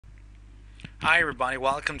Hi everybody,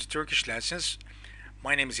 welcome to Turkish lessons.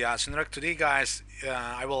 My name is Yasin Rak. Today guys,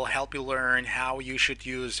 I will help you learn how you should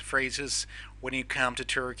use phrases when you come to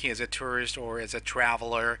Turkey as a tourist or as a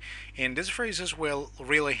traveler. And these phrases will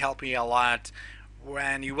really help you a lot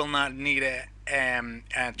when you will not need a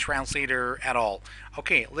translator at all.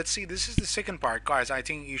 Okay, let's see. This is the second part, guys. I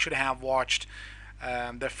think you should have watched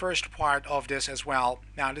the first part of this as well.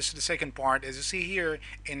 Now, this is the second part. As you see here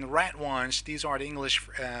in the red ones, these are the English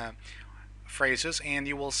phrases, and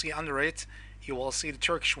you will see under it, you will see the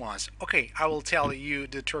Turkish ones. Okay, I will tell you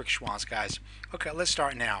the Turkish ones, guys. Okay, let's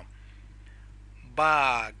start now.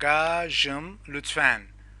 Bagajım lütfen.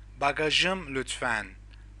 Bagajım lütfen.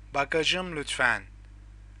 Bagajım lütfen.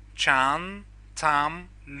 Çantam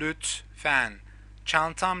lütfen.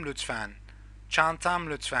 Çantam lütfen. Çantam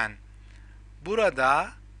lütfen.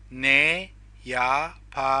 Burada ne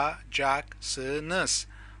yapacaksınız?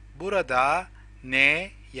 Burada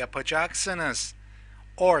ne yapacaksınız?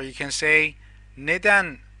 Or you can say,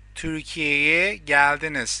 neden Türkiye'ye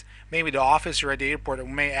geldiniz? Maybe the officer at the airport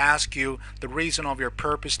may ask you the reason of your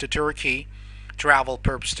purpose to Turkey, travel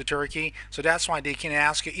purpose to Turkey. So that's why they can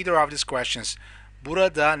ask you either of these questions.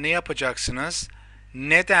 Burada ne yapacaksınız?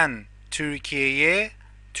 Neden Türkiye'ye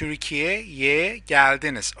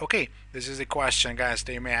geldiniz? Okay, this is the question, guys,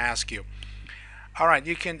 they may ask you. Alright,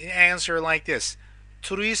 you can answer like this.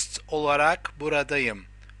 Turist olarak buradayım.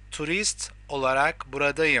 Turist olarak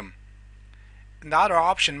buradayım. The other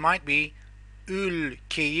option might be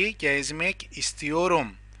ülkeyi gezmek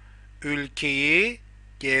istiyorum. Ülkeyi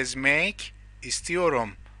gezmek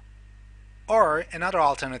istiyorum. Or another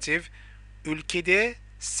alternative, ülkede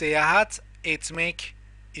seyahat etmek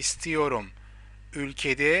istiyorum.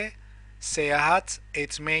 Ülkede seyahat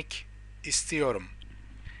etmek istiyorum.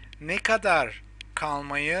 Ne kadar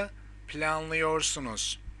kalmayı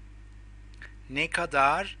planlıyorsunuz? Ne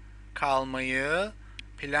kadar kalmayı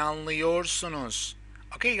planlıyorsunuz?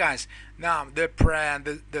 Okay, guys. Now the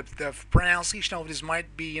pronunciation of this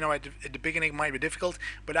might be, at the beginning might be difficult,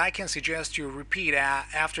 but I can suggest you repeat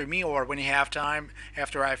after me, or when you have time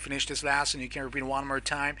after I finish this lesson, you can repeat one more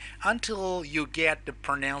time until you get the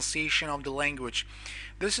pronunciation of the language.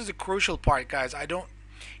 This is a crucial part, guys. I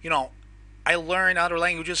learn other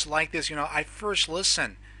languages like this. I first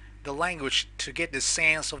listen the language to get the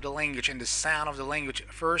sense of the language and the sound of the language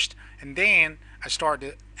first, and then I start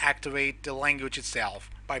to activate the language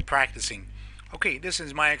itself by practicing. Okay, this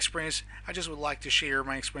is my experience. I just would like to share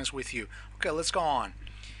my experience with you. Okay, let's go on.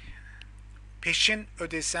 Peşin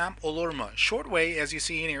ödesem olur mu? Short way, as you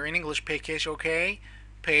see in here in English, pay cash, okay?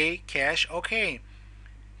 Pay cash, okay.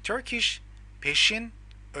 Turkish, peşin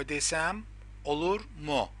ödesem olur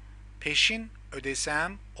mu? Peşin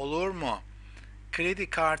ödesem olur mu? Kredi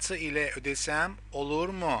kartı ile ödesem olur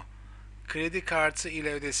mu? Kredi kartı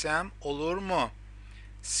ile ödesem olur mu?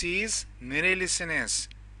 Siz nerelisiniz?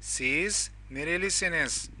 Siz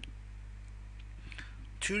nerelisiniz?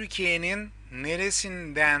 Türkiye'nin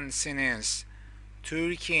neresindensiniz?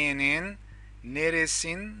 Türkiye'nin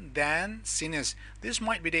neresindensiniz? This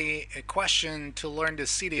might be the question to learn the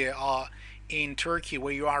city in Turkey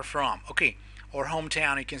where you are from. Okay, or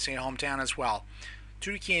hometown, you can say hometown as well.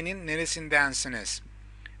 Türkiye'nin neresindensiniz?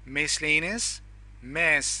 Mesleğiniz?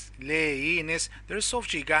 Mesleğiniz. There's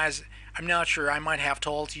soft G, guys. I'm not sure. I might have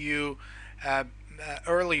told you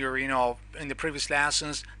earlier, in the previous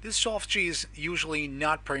lessons. This soft G is usually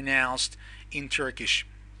not pronounced in Turkish.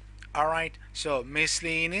 Alright, so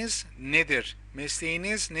mesleğiniz nedir?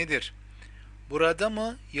 Mesleğiniz nedir? Burada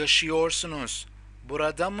mı yaşıyorsunuz?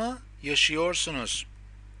 Burada mı yaşıyorsunuz?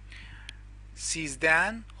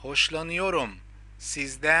 Sizden hoşlanıyorum.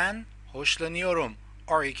 Sizden hoşlanıyorum.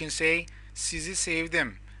 Or you can say, sizi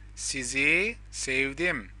sevdim. Sizi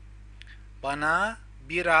sevdim. Bana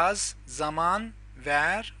biraz zaman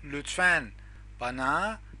ver lütfen.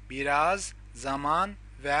 Bana biraz zaman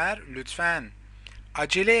ver lütfen.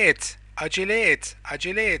 Acele et. Acele et.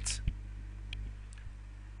 Acele et.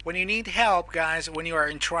 When you need help, guys, when you are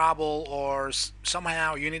in trouble or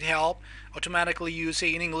somehow you need help, automatically you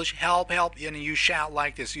say in English, help, help, and you shout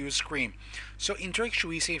like this, you scream. So in Turkish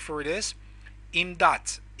we say for this,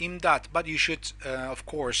 imdat, imdat, but you should, of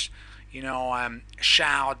course,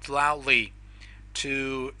 shout loudly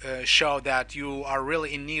to show that you are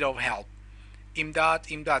really in need of help. İmdat,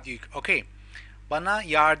 imdat. Okay. Bana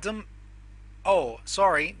yardım. Oh,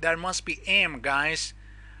 sorry, there must be am, guys,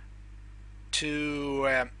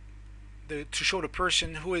 to show the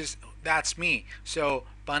person who is, that's me. So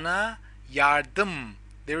bana yardım.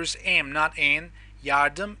 There's am, not an.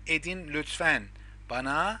 Yardım edin lütfen.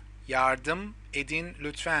 Bana yardım edin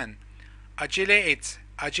lütfen. Acele et.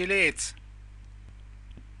 Acele et.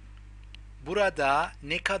 Burada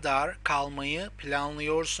ne kadar kalmayı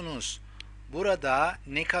planlıyorsunuz? Burada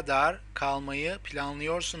ne kadar kalmayı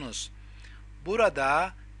planlıyorsunuz?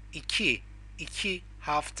 Burada iki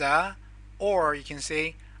hafta, or you can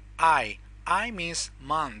say I. I means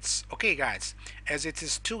months. Okay, guys. As it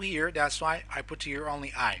is two here, that's why I put here only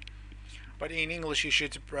I. But in English, you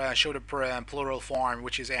should show the plural form,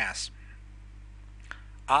 which is as.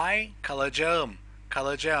 I kalacağım,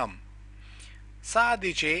 kalacağım.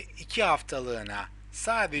 Sadece iki haftalığına,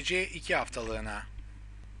 sadece iki haftalığına.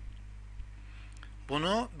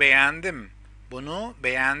 Bunu beğendim, bunu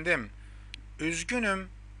beğendim. Üzgünüm,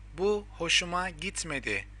 bu hoşuma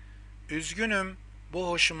gitmedi. Üzgünüm, bu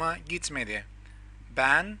hoşuma gitmedi.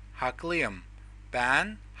 Ben haklıyım,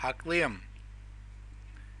 ben haklıyım.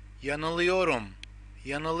 Yanılıyorum,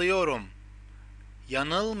 yanılıyorum.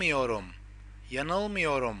 Yanılmıyorum,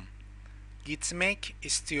 yanılmıyorum. Gitmek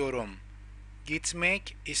istiyorum,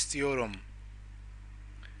 gitmek istiyorum.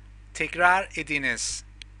 Tekrar ediniz,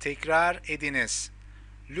 tekrar ediniz.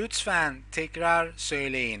 Lütfen tekrar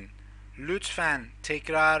söyleyin. Lütfen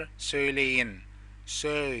tekrar söyleyin.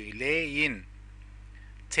 Söyleyin.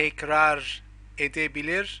 Tekrar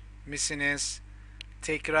edebilir misiniz?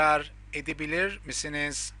 Tekrar edebilir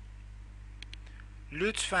misiniz?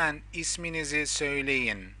 Lütfen isminizi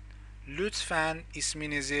söyleyin. Lütfen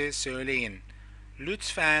isminizi söyleyin.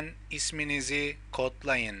 Lütfen isminizi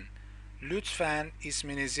kodlayın. Lütfen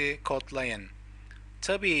isminizi kodlayın.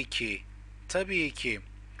 Tabii ki, tabii ki.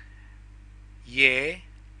 Y,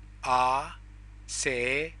 A, S,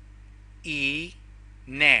 E,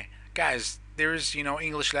 N. Guys, there's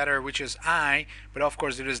English letter which is I, but of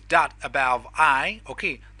course there is dot above I.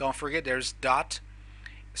 Okay, don't forget there's dot.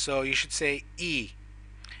 So you should say E.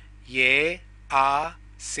 Y, A,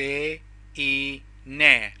 S, E,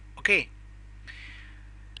 N. Okay.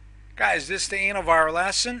 Guys, this is the end of our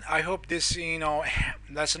lesson. I hope this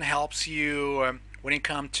lesson helps you when it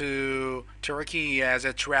comes to Turkey as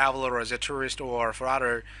a traveler, as a tourist, or for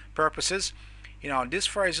other purposes. These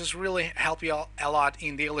phrases really help you a lot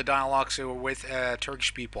in daily dialogues with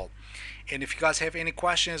Turkish people. And if you guys have any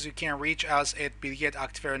questions, you can reach us at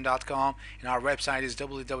bilgi@aktiverin.com, and our website is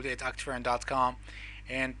www.aktiverin.com.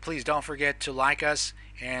 And please don't forget to like us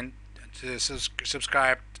and to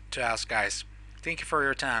subscribe to us, guys. Thank you for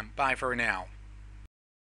your time. Bye for now.